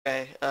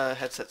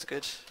headset's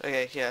good.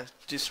 Okay, yeah,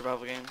 do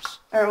survival games.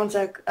 Alright, one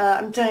sec.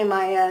 I'm doing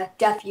my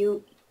Deaf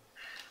You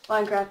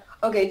Minecraft.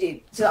 Okay,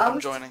 dude. So I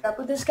was joining. up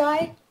with this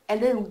guy,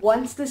 and then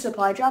once the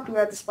supply drop, we were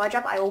at the supply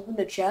drop, I opened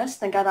the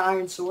chest and got an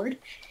iron sword.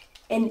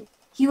 And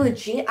he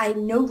legit, I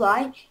no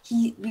lie,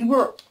 we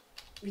were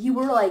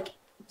like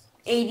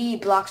 80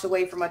 blocks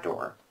away from a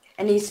door.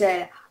 And he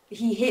said,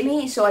 he hit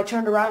me, so I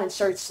turned around and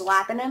started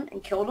slapping him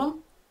and killed him.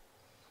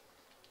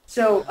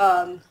 So,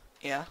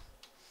 Yeah.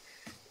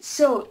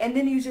 So, and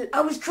then he was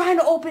I was trying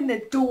to open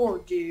the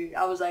door, dude.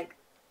 I was like...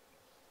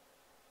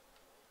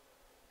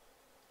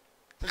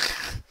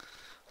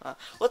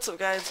 What's up,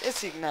 guys?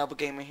 It's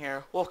Ignitablegamer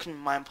here. Welcome to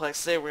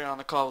Mineplex. Today we're on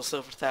a call with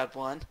Silver Thad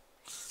 1.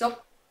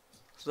 Sup?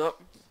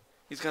 Sup?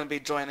 He's gonna be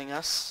joining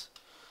us.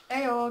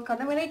 Eyo,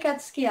 kan we niet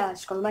skiën?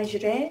 Skal mij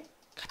jure?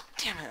 God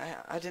damn it,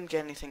 I didn't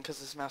get anything because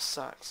this mouse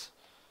sucks.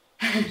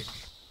 Okay,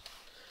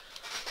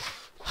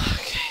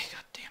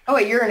 god damn it. Oh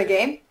wait, you're in a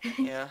game?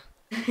 Yeah.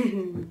 God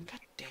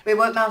damn it. Wait,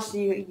 what mouse are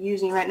you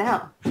using right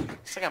now?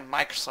 It's like a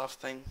Microsoft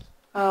thing.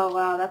 Oh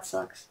wow, that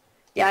sucks.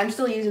 Yeah, I'm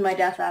still using my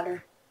Death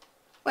Adder.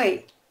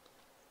 Wait.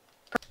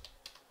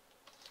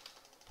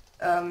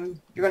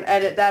 You're gonna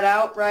edit that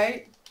out,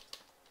 right?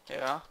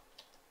 Yeah.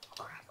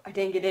 Crap, I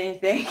didn't get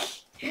anything.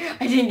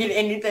 I didn't get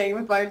anything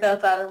with my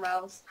Death Adder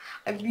mouse.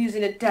 I'm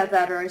using a Death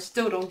Adder, I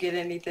still don't get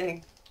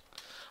anything.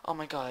 Oh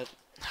my god.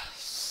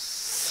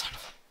 Son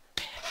of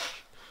a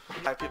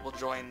bitch. 5 people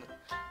joined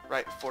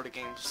right before the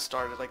game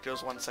started, like there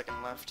was 1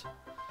 second left.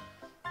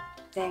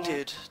 Dang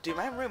it. Dude,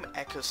 my room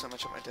echoes so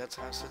much at my dad's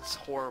house, it's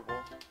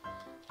horrible.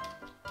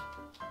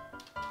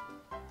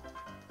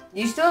 Do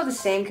you still have the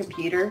same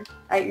computer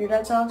at your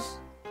dad's house?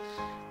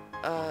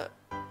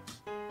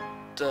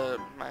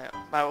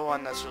 My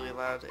one that's really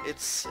loud,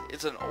 it's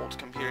an old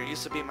computer. It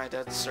used to be my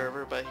dad's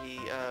server, but he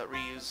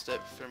reused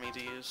it for me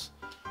to use.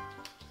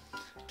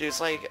 Dude,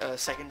 it's like a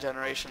 2nd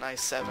generation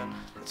i7.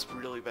 It's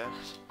really bad.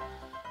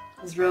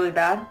 It's really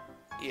bad?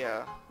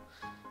 Yeah.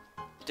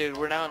 Dude,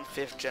 we're now in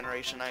 5th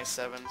generation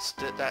i7s.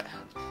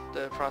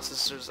 The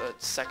processor's a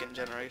 2nd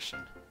generation.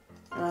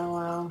 Oh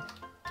wow.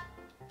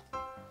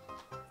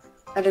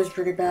 That is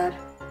pretty bad.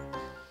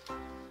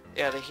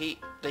 Yeah,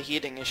 the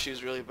heating issue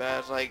is really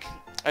bad. Like,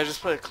 I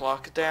just put a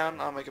clock down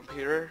on my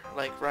computer,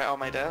 like right on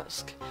my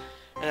desk,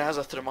 and it has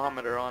a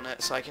thermometer on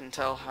it, so I can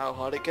tell how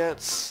hot it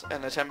gets,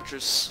 and the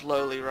temperature's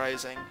slowly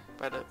rising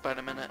by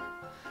the minute.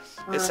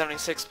 It's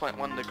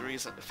 76.1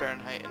 degrees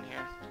Fahrenheit in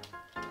here.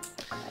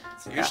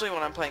 Usually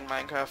when I'm playing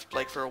Minecraft,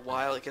 like for a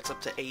while, it gets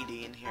up to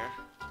 80 in here,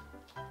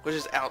 which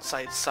is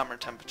outside summer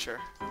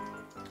temperature.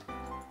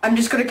 I'm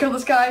just gonna kill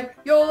this guy.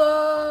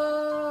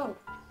 YOLO!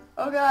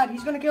 Oh god,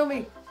 he's gonna kill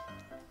me.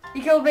 He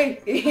killed me.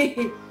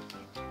 Do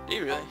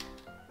you really?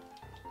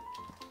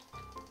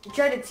 He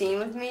tried to team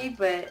with me,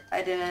 but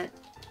I didn't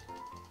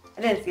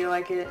feel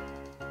like it.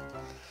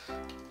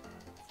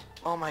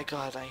 Oh my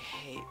god, I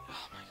hate...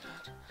 Oh my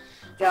god.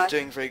 God. I'm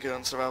doing very good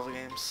on survival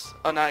games.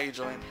 Oh, now you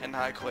join, and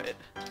now I quit.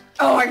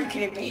 Oh, are you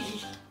kidding me?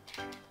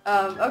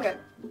 Okay.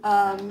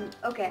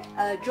 Okay.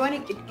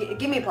 Joining...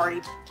 Give me a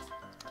party.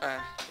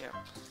 Yeah.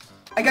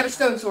 I got a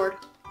stone sword.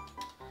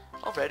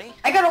 Already?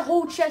 I got a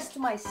whole chest to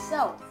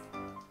myself.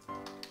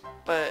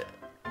 But...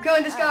 I'm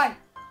killing this guy.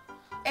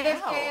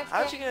 How?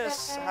 How'd you get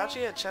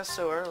a chest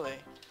so early?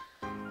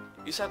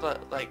 You said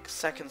that like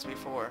seconds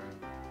before.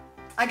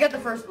 I got the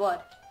first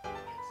blood.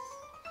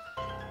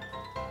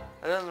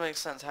 That doesn't make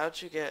sense.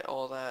 How'd you get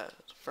all that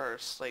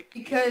first? Like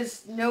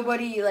because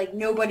nobody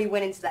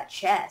went into that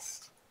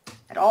chest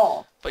at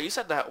all. But you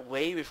said that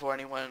way before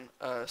anyone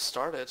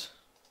started.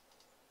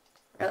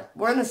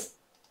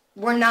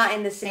 We're not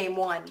in the same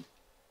one.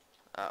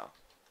 Oh.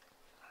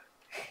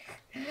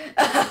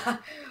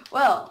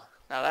 Well.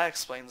 Now that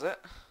explains it.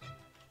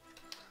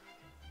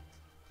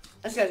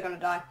 This guy's gonna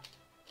die.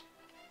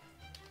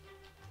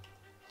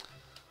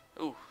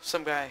 Ooh,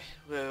 some guy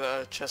with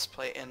a chest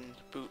plate and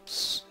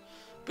boots.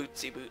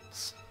 Bootsy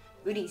boots.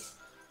 Booties.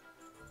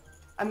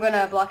 I'm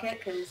gonna block it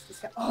because this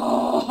guy...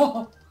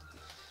 Oh!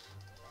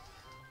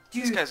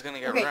 Dude. This guy's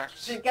gonna get wrecked.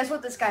 So guess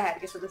what this guy had?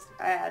 Guess what this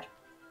guy had?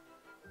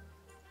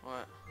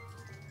 What?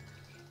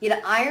 He had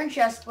an iron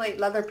chest plate,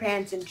 leather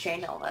pants, and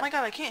chain helmet. Oh my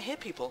god, I can't hit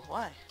people.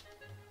 Why?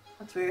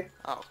 That's weird.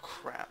 Oh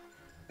crap.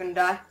 Gonna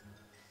die.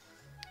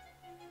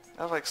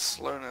 I have like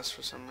slowness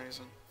for some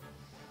reason.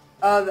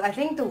 I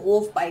think the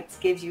wolf bites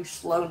gives you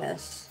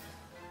slowness.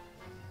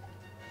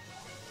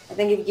 I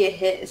think if you get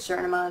hit a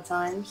certain amount of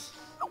times.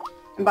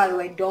 And by the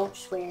way, don't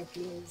swear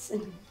please.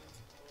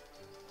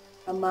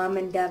 A mom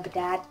and dad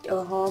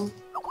are home.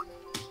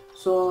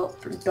 So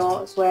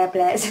don't swear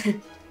please.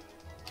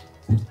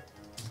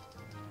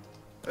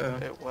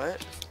 Wait,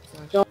 what?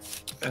 Don't.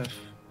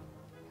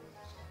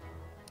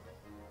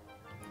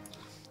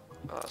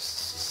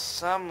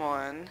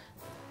 Someone.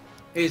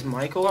 Hey, is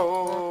Michael?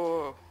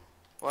 Whoa.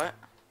 What?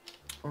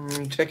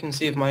 I'm checking to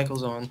see if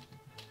Michael's on.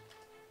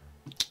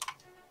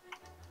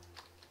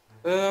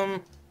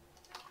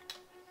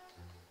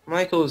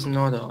 Michael is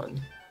not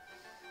on.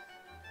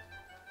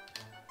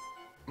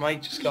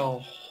 Mike just got a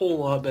whole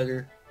lot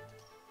better.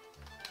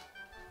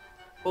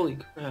 Holy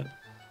crap.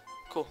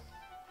 Cool.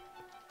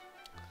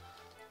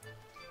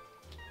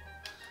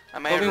 I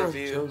Everyone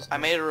made chose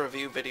a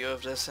review video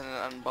of this and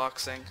an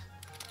unboxing,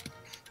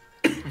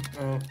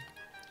 Oh.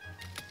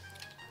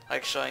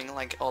 like showing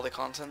like all the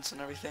contents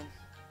and everything.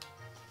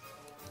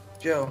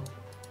 Joe.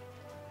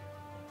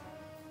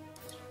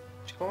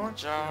 Go on.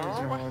 Joe. He's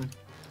on.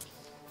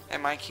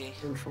 And Mikey,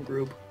 Move from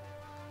group.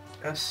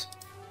 Yes.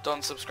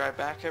 don't subscribe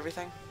back.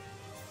 Everything.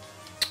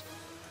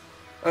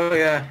 Oh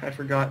yeah, I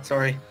forgot.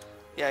 Sorry.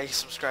 Yeah, you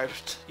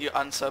subscribed. You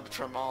unsubbed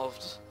from all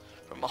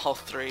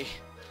three.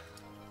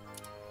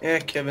 Yeah,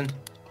 Kevin.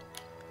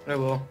 I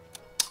will.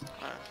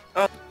 Uh,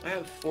 Oh, I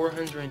have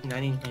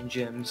 499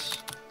 gems.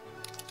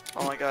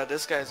 oh my god,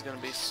 this guy's gonna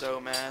be so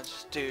mad,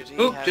 dude.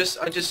 Oh,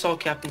 I just saw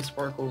Captain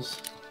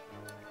Sparkles.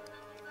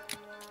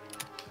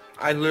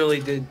 I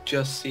literally did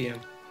just see him.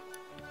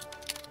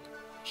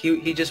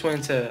 He just went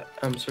into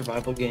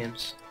survival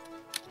games.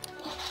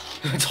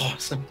 That's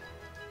awesome.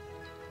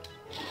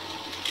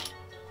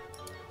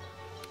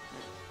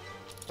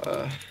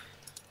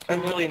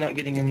 I'm really not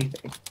getting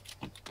anything.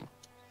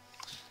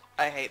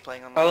 I hate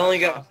playing on the I laptop. only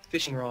got a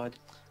fishing rod.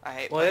 I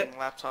hate What? playing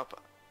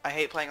laptop. I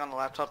hate playing on the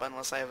laptop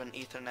unless I have an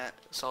Ethernet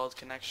solid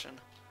connection.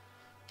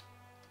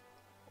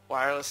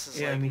 Wireless is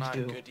Yeah, like me not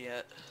too. good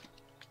yet.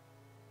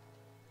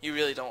 You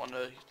really don't want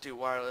to do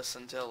wireless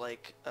until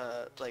like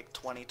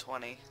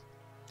 2020.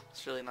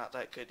 It's really not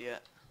that good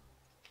yet.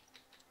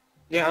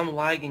 Yeah, I'm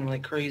lagging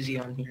like crazy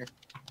on here.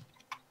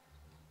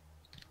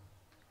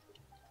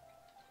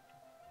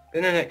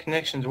 Internet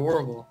connection's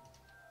horrible.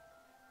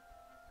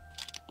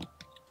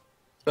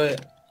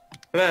 But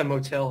I'm at a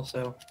motel,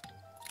 so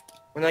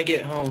when I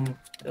get home,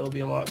 it'll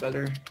be a lot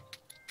better.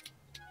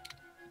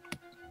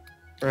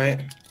 Right?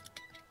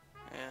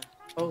 Yeah.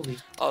 Holy.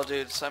 Oh,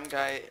 dude, some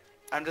guy.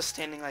 I'm just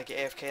standing like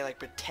AFK, like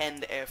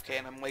pretend AFK,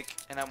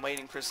 and I'm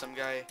waiting for some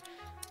guy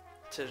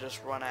to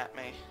just run at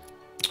me.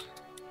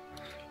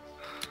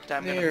 That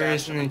I'm gonna There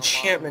bash is him an in the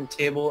wall. enchantment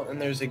table,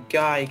 and there's a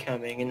guy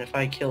coming, and if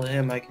I kill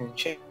him, I can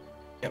enchant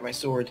my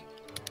sword.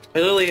 I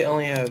literally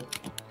only have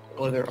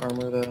leather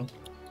armor, though.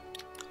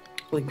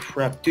 Holy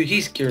crap. Dude,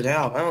 he's geared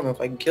out. I don't know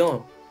if I can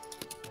kill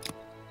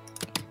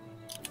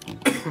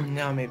him.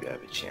 Now maybe I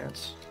have a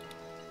chance.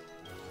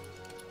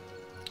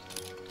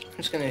 I'm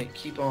just gonna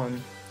keep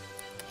on.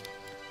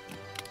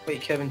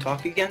 Wait, Kevin,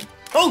 talk again?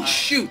 Oh,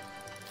 shoot!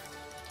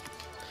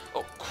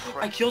 Oh I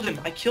crap! killed him.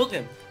 I killed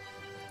him.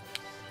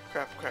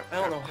 Crap! I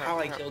don't know how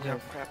I killed him.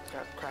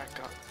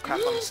 Crap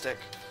on the stick.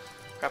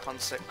 Crap on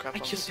the stick. Crap I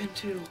on the killed stick. him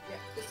too.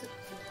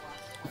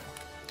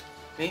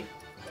 Me?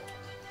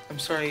 I'm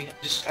sorry.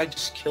 I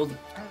just killed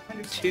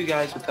 2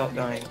 guys without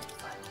dying.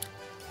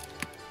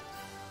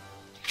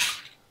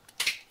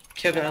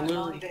 Kevin,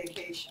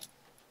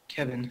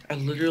 I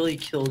literally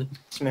killed.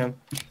 Yes, ma'am.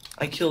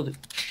 I killed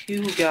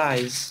 2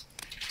 guys,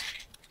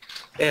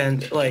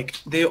 and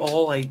like they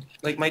all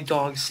like my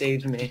dog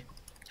saved me,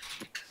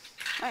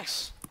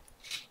 Nice.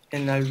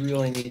 and I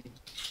really need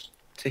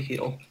to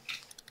heal.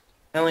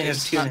 I only have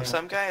 2 now.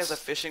 Some guy has a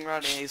fishing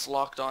rod and he's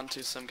locked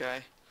onto some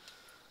guy.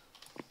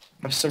 I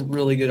have some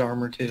really good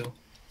armor too.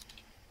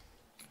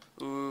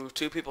 Ooh,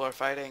 2 people are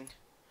fighting.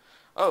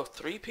 Oh,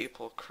 3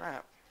 people.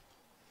 Crap.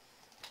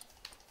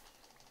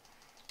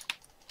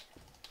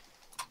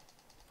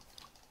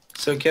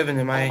 So Kevin,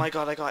 Oh my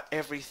god, I got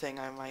everything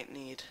I might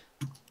need.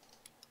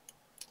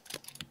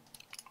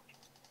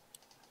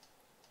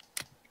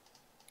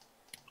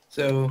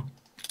 So,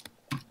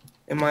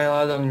 am I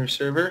allowed on your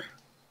server?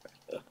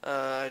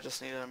 I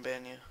just need to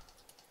unban you.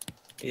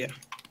 Yeah,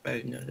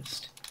 I've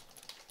noticed.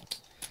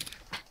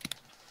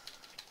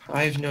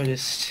 I've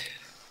noticed.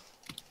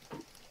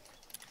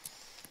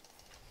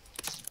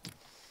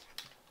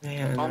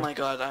 Man, Oh my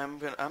god, I'm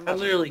I about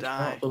literally to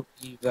die. cannot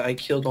believe that I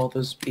killed all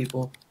those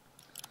people.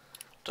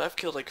 Dude, I've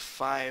killed like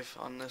 5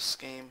 on this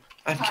game.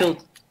 I've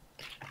killed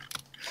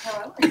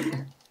Hello?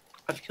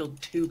 I've killed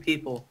 2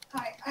 people.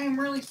 Hi, I am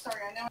really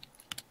sorry. I know.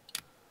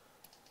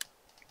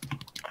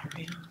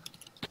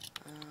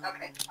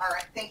 Okay,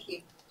 alright, thank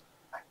you.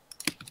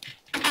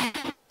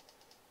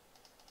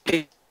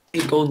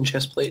 A golden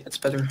chest plate, that's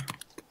better.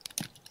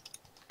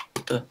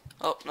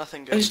 Oh,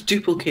 nothing I good. just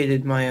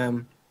duplicated my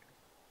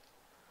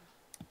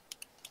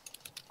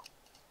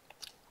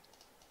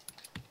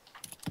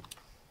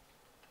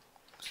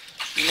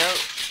You know,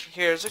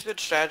 here's a good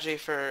strategy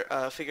for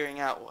figuring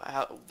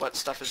out what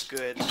stuff is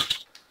good.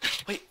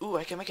 Wait, ooh,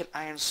 I can make an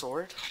iron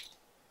sword?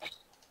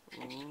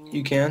 Ooh.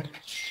 You can?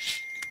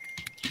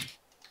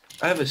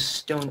 I have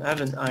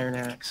an iron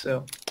axe,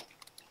 so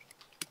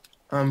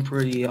I'm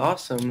pretty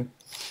awesome.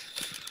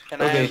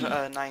 And Okay.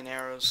 I have 9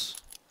 arrows.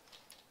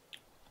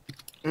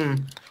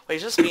 Mm. Wait,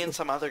 it's just me and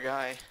some other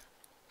guy.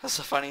 That's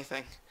the funny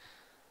thing.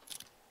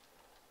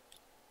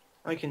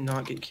 I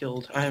cannot get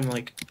killed. I am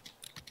like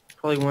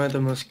probably one of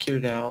the most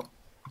cured out.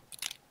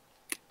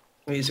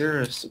 Wait, is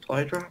there a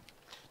supply drop?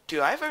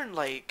 Dude, I've earned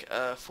like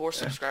 4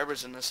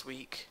 subscribers in this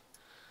week.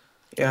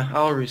 Yeah,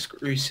 I'll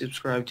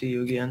resubscribe to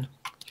you again.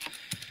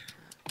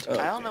 I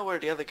don't know where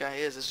the other guy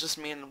is. It's just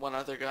me and one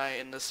other guy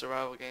in the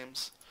survival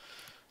games.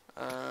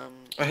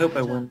 I hope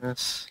I win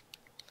this.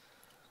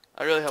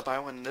 I really hope I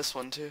win this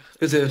one too.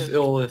 Because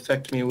it'll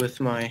affect me with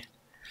my,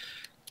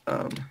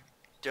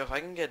 Dude, if I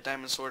can get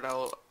Diamond Sword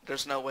out,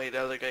 there's no way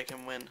the other guy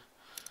can win.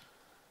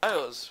 I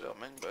was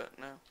filming, but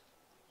no.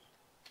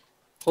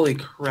 holy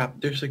crap,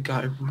 there's a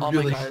guy Oh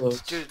really my god,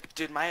 close.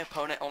 dude, my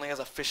opponent only has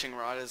a fishing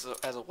rod as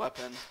a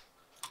weapon.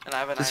 And I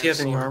have an Does iron he have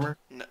any sword. armor?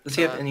 No, Does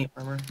he have any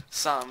armor?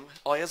 Some.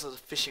 All he has is a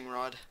fishing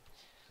rod.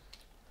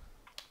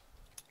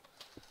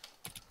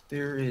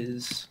 There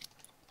is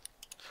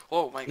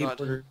Whoa, my a god.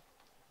 border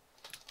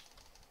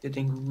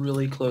getting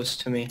really close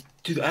to me.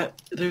 Dude,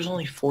 there's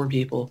only 4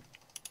 people.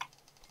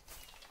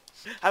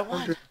 I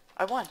won!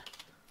 I won!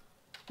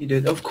 You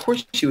did. Of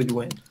course you would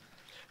win.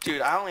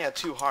 Dude, I only had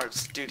 2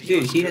 hearts. Dude, he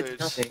Dude, was he good. had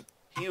nothing.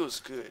 He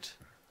was good.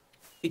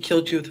 He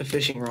killed you with a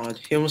fishing rod.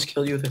 He almost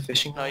killed you with a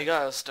fishing No, rod. you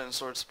got a stone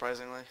sword,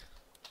 surprisingly.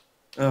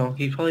 Oh,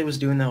 he probably was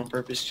doing that on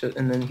purpose,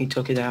 and then he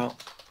took it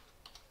out.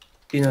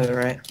 You know that,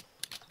 right?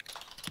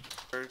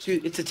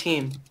 Dude, it's a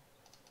team.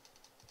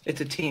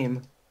 It's a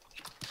team.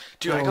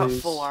 Dude, I I'll got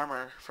lose. full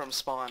armor from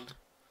spawn.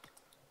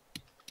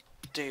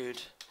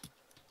 Dude.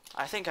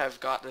 I think I've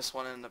got this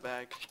one in the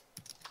bag.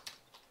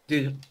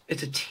 Dude,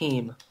 it's a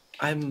team.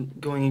 I'm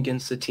going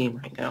against the team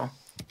right now.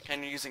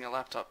 And you're using a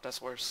laptop,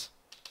 that's worse.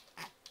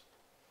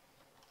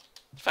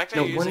 The fact that,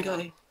 No, you're one using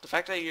guy... the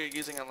fact that you're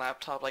using a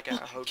laptop like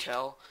at a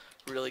hotel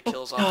really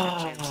kills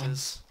off your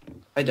chances.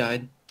 I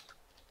died.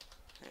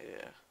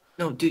 Yeah.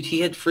 No, dude, he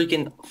had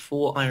freaking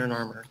full iron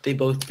armor. They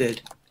both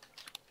did.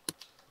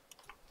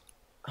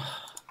 God.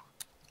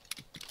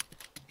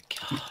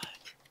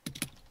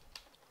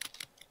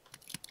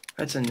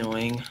 That's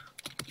annoying.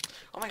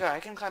 Oh my god, I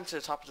can climb to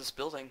the top of this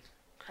building.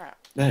 Crap.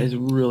 That is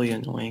really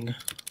annoying.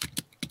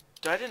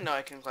 Dude, I didn't know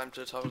I can climb to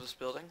the top of this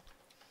building.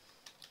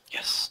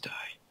 Yes, die.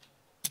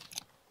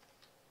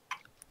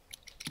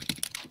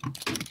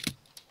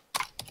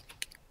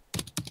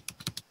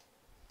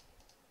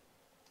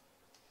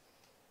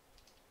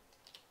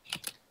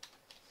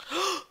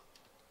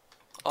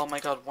 Oh my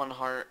god, 1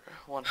 heart.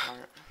 1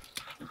 heart.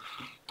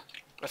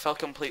 I fell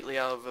completely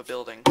out of a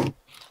building.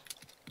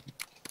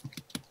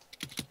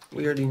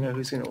 We already know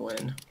who's gonna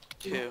win.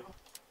 2.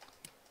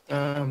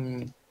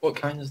 What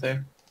kind is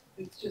there?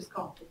 It's just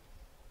coffee.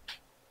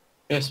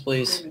 Yes,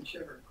 please. Cream and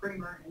sugar.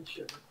 Creamer and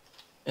sugar.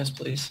 Yes,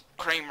 please.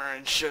 Kramer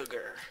and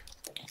sugar.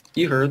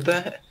 You heard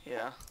that?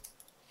 Yeah.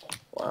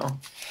 Wow.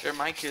 Your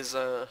mic is,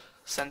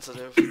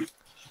 sensitive.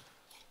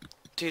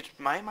 Dude,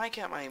 my mic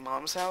at my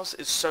mom's house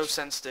is so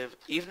sensitive.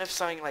 Even if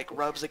something, like,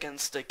 rubs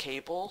against the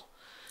cable,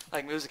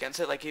 like, moves against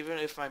it, like, even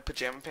if my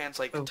pajama pants,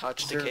 like, Oh,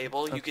 touch is the there-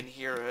 cable, you okay. can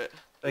hear it.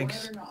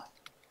 Thanks. Or not.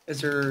 Is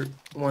there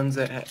ones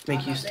that make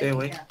I'm you not stay making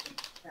awake? caffeine.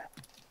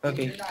 Yeah.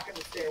 Okay. You're not going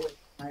to stay awake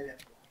tonight anyway.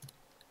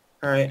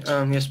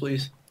 Alright, yes,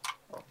 please.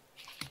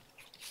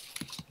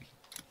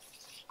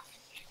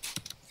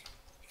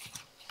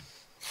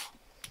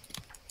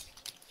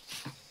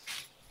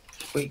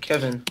 Wait,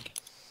 Kevin.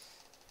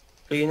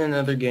 Are you in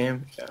another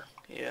game? Yeah.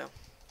 Yeah.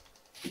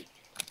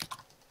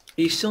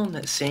 Are you still in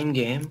that same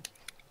game?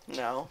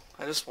 No,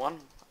 I just won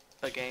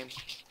a game.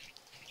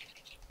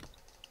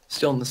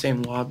 Still in the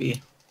same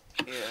lobby.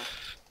 Yeah.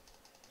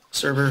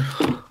 Server.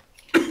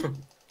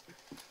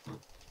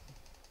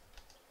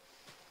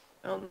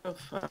 I don't know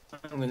if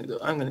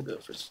I'm gonna go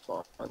for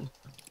spawn.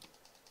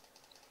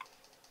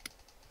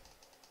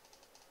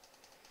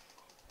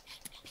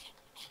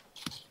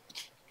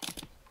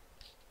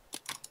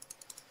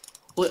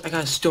 Look, I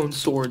got a stone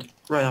sword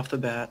right off the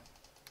bat.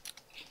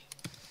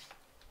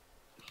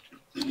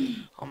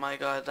 Oh my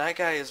god, that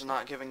guy is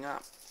not giving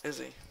up, is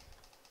he?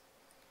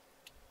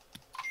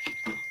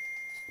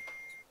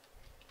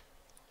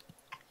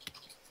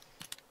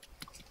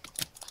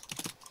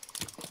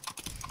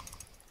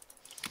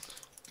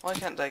 Why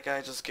can't that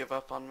guy just give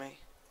up on me?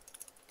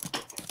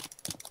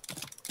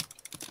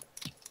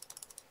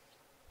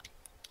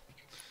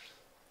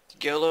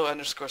 YOLO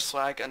underscore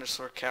swag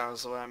underscore cow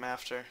is what I'm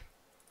after.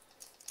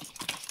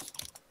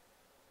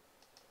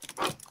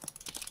 You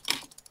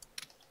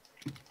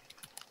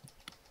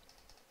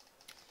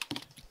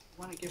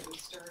want to give it a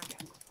stir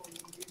again before you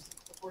use it,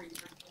 before you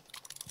drink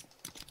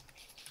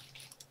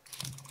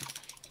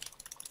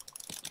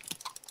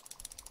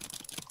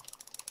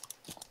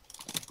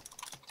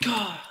it.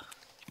 God.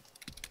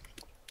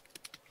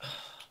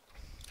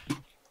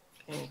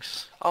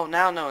 Thanks. Oh,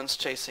 now no one's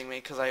chasing me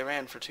because I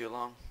ran for too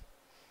long.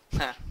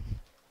 Heh.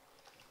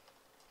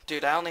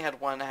 Dude, I only had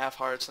 1.5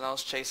 hearts and I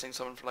was chasing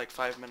someone for like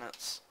 5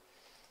 minutes.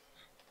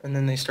 And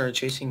then they started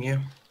chasing you.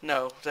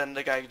 No, then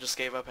the guy just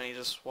gave up and he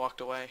just walked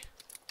away.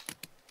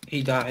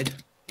 He died.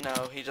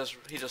 No, he just...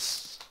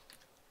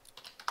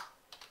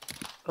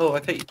 Oh, I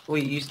thought.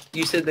 Wait,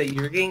 you said that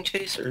you're getting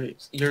chased, or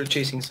you're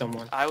chasing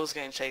someone, I was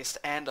getting chased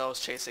and I was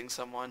chasing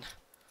someone.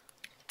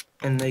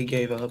 and they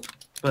gave up.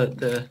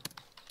 But are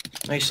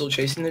you still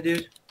chasing the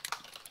dude?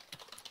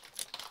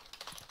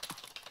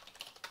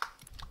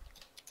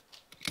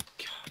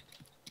 God.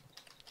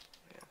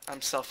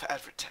 I'm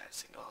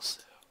self-advertising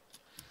also.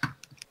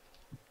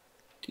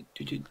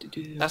 Do.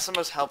 That's the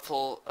most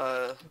helpful,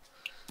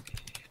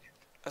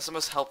 That's the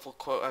most helpful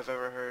quote I've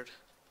ever heard.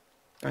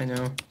 I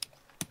know.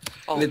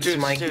 Oh, It's dude,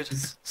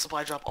 Mikey's.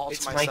 supply drop all It's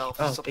to Mikey. myself.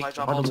 Oh, Supply thank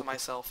drop God. all to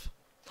myself.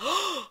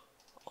 Oh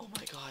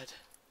my god.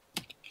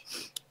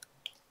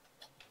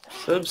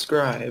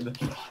 Subscribe.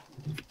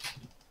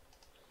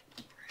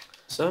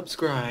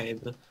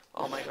 Subscribe.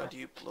 Oh my god,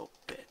 you little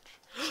bitch.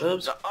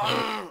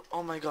 Subscribe.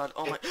 Oh my god,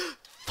 oh my...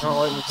 Not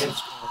letting me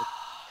subscribe.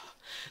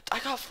 I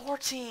got 4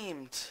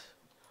 teamed.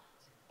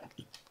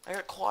 I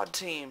got quad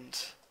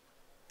teamed.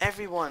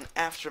 Everyone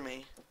after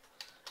me.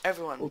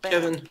 Everyone, Well, bam,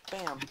 Kevin.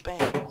 bam,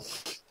 bam.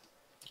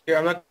 Here,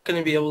 I'm not going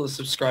to be able to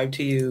subscribe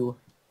to you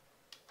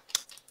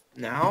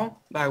now,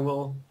 but I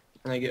will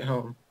when I get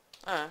home.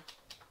 No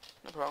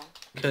problem.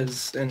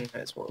 Because then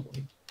it's horrible.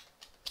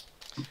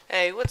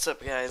 Hey, what's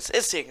up guys?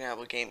 It's the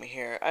Ignitablegamer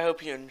here. I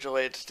hope you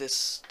enjoyed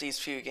these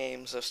few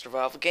games of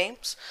survival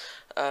games.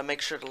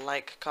 Make sure to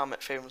like,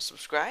 comment, favorite, and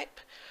subscribe.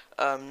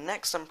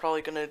 Next I'm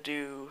probably gonna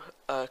do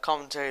a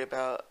commentary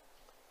about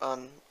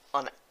on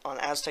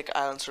Aztec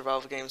Island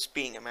survival games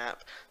being a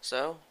map.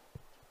 So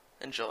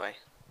enjoy.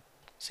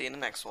 See you in the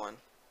next one.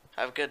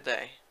 Have a good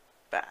day.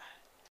 Bye.